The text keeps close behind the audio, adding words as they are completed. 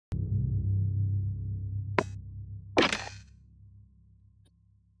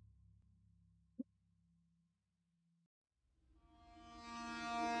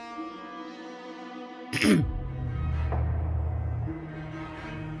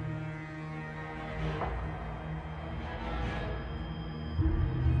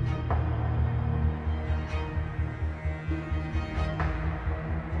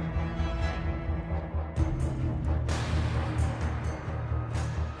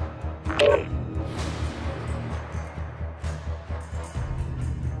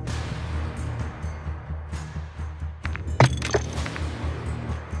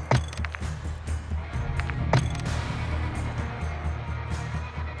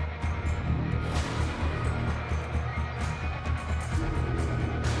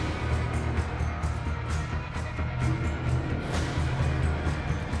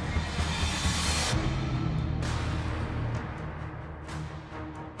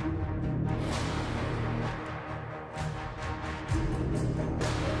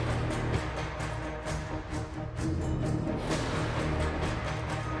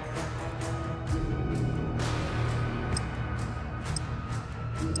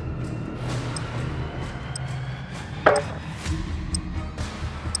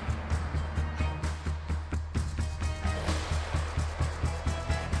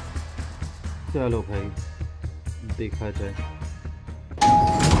चलो भाई देखा जाए।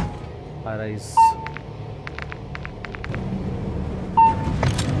 आराइस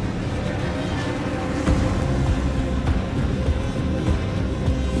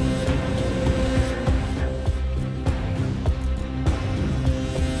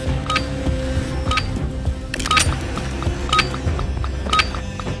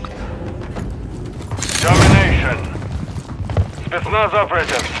Spetsnaz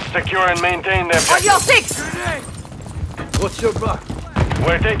operatives, secure and maintain their On your six! What's your mark?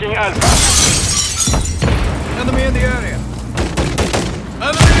 We're taking Alpha. Enemy in the area.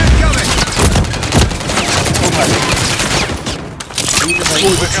 Enemy incoming!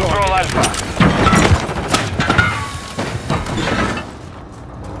 We control Alpha.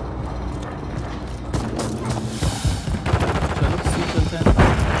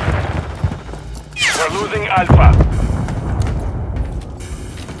 We're losing Alpha.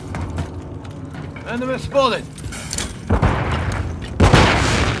 Enemy spotted.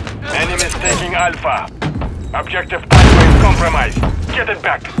 Enemies taking Alpha. Objective Alpha is compromised. Get it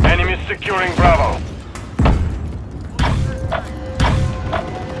back. Enemies securing Bravo.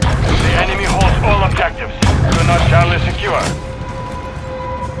 The enemy holds all objectives. Do not Charlie secure.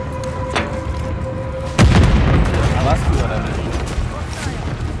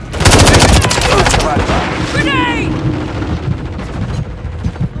 Grenade!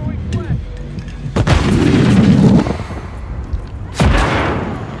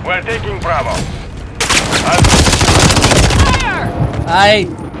 We're taking Bravo. Fire! Aye.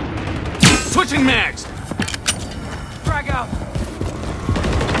 Switching mags. Frag out.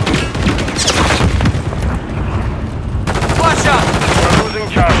 Flash out! We're losing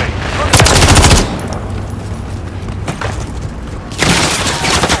Charlie.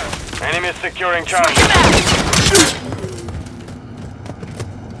 Enemies securing Charlie.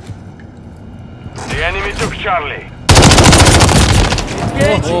 The enemy took Charlie.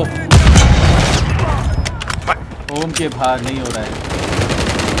 ओम के भाग नहीं हो रहा है।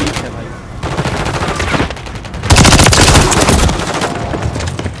 ठीक है भाई,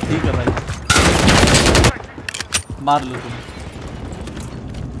 ठीक है भाई, मार लो तुम।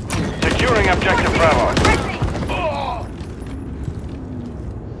 Securing objective Bravo.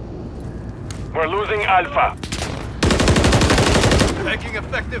 We're losing Alpha. Taking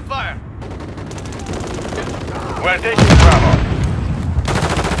effective fire. We're taking Bravo.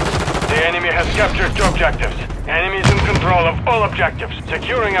 The enemy has captured two objectives. Enemy is in control of all objectives.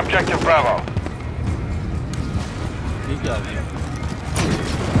 Securing objective Bravo. ठीक है अभी।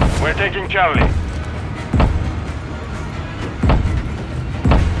 We're taking Charlie.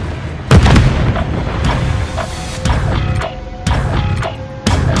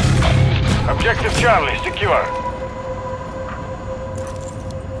 Objective Charlie secure.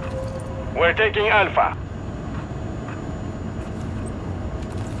 We're taking Alpha.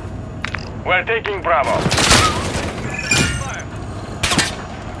 We're taking Bravo. Fire.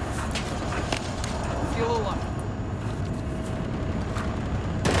 Fuel up.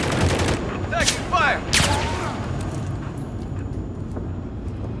 Taking fire.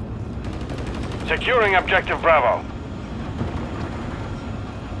 Securing objective Bravo.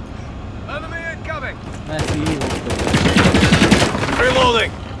 Enemy incoming.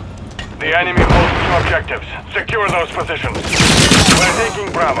 Reloading. The enemy holds two objectives. Secure those positions. We're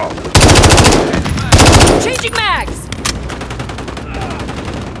taking Bravo. Changing mags!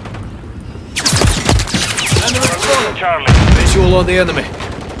 Enemy spotted. Charlie. Visual on the enemy.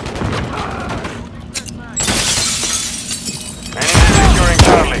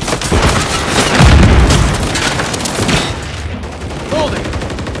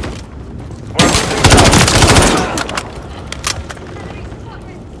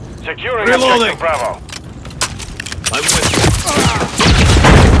 objective Bravo. I'm with you.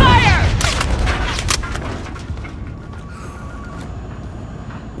 Fire!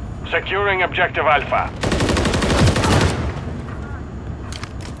 Securing objective Alpha.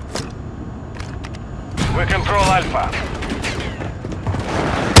 We control Alpha.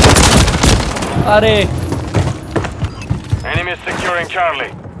 अरे Enemy securing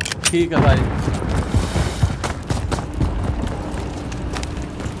Charlie. ठीक है भाई.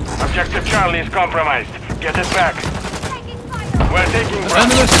 Objective Charlie is compromised. Get it back. We're taking Bravo.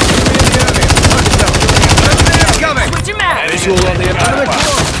 Enemy incoming! Switch him out! Visual on the enemy.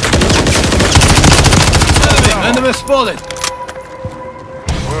 Enemy spotted!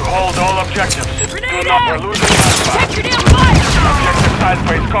 We hold all objectives. Do Grenade not, out! we're losing Alpha. Check your damn fire! Objective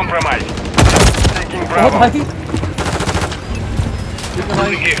Alpha is compromised. Taking बहुत Bravo. भाई. ठीक है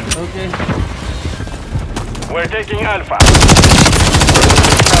भाई. Okay. We're taking Alpha.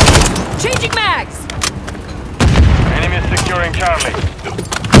 Changing mags! Enemy securing Charlie.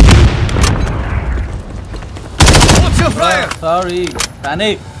 What's your fire? Sorry.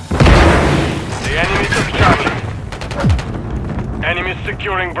 Panic. The enemy took Charlie. Enemy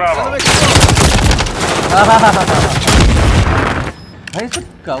securing Bravo. भाई इस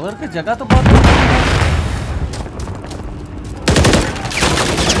cover की जगह तो बहुत.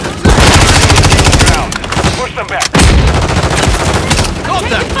 Ground. Push them back.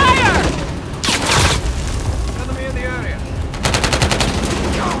 Contact! Fire! Enemy in the area.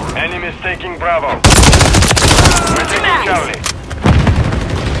 Enemies taking Bravo. We're taking Charlie.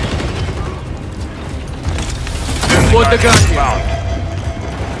 What the gun here? Bound.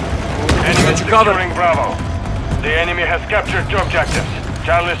 Enemy securing Bravo. The enemy has captured two objectives.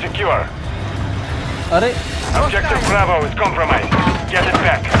 Charlie secure. अरे Objective Bravo is compromised. Get it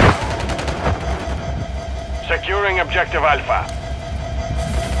back. Securing objective Alpha.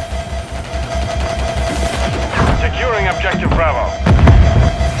 Securing objective Bravo.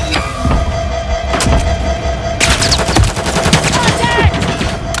 Contact!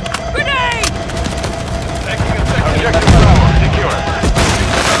 Grenade! Objective Bravo secure.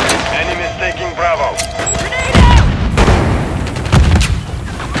 Enemies taking Bravo. Grenade out!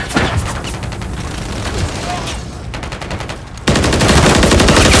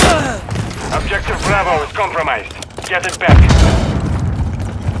 Objective Bravo is compromised. Get it back.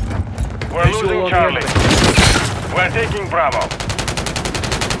 We're losing Charlie. We're taking Bravo.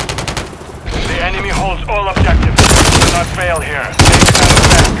 The enemy holds all objectives. Do not fail here. Take them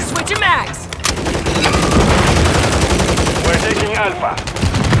back. Switch your mags! We're taking Alpha.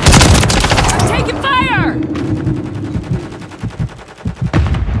 Taking fire!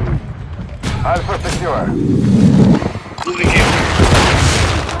 Alpha secure.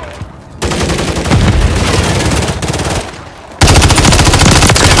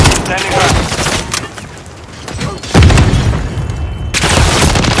 Standing up.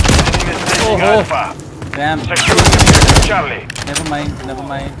 Enemy is taking Alpha. damn. Securing objective Charlie. Never mind. Never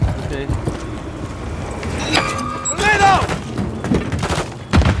mind. Okay.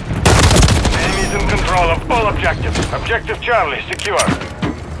 Enemies in control of all objectives. Objective Charlie secure.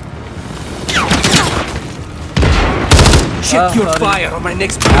 Check your sorry. fire on my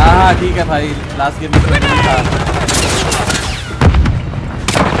next हाँ ठीक है भाई. Last game में था.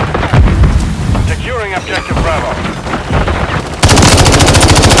 Securing objective Bravo.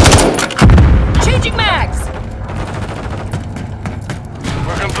 Changing mags!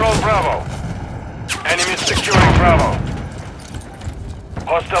 We control Bravo. Enemies securing Bravo.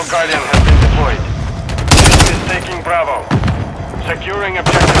 Hostile Guardian has been deployed. Enemies taking Bravo. Securing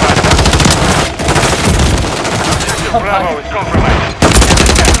objective Alpha. Objective Bravo is compromised.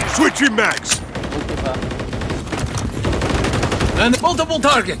 Switching mags! Okay bye. And multiple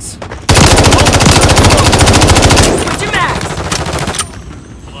targets. Switch your mags!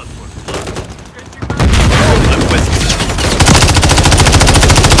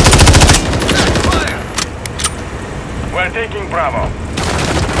 We're taking Bravo.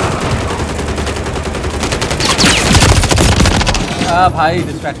 भाई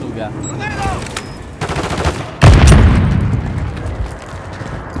distract हो गया.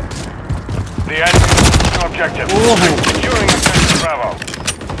 The enemy is objective. Securing objective Bravo.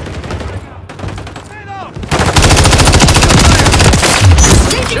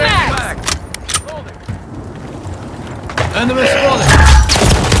 Changing mags! Enemy spotted.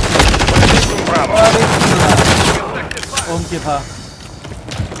 Taking Bravo. ओम के था.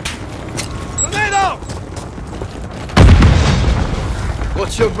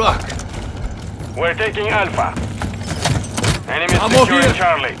 What's your rock? We're taking Alpha. Enemy I'm securing here.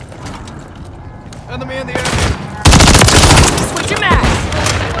 Charlie. Enemy in the area. Switch your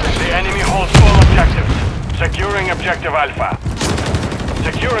mags! The enemy holds all objectives. Securing objective Alpha.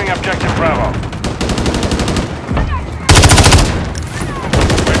 Securing objective Bravo.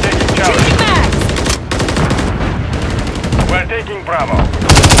 We're taking Charlie. Changing mags! We're taking Bravo.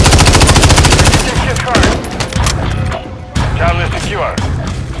 Taking hit hard. Charlie secure.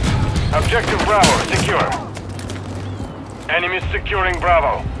 Objective Bravo secure. Enemies securing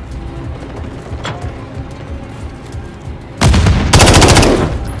Bravo.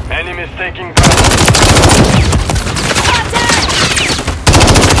 Enemies taking Bravo. Contact!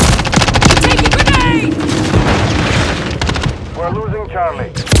 Taking grenade! We're losing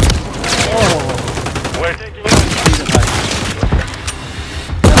Charlie. Oh, We're taking ठीक है भाई।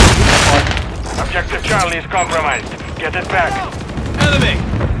 Objective Charlie is compromised. Get it back. Enemy!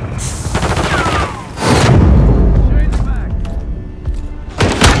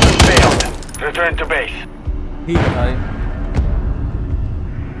 Failed. Return to base. ठीक है भाई।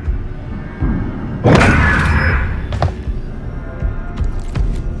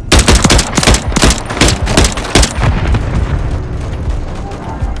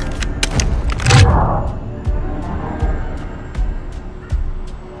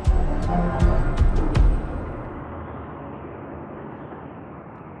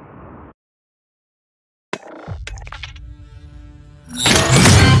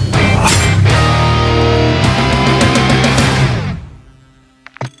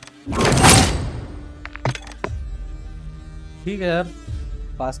 ठीक है यार,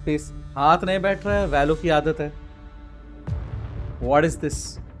 fast pace हाथ नहीं बैठ रहा है, वैलो की आदत है। What is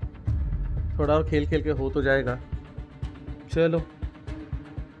this? थोड़ा और खेल खेल के हो तो जाएगा। चलो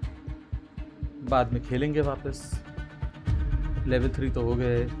बाद में खेलेंगे वापस। लेवल 3 तो हो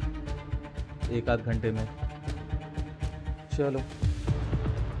गए एक आध घंटे में। चलो।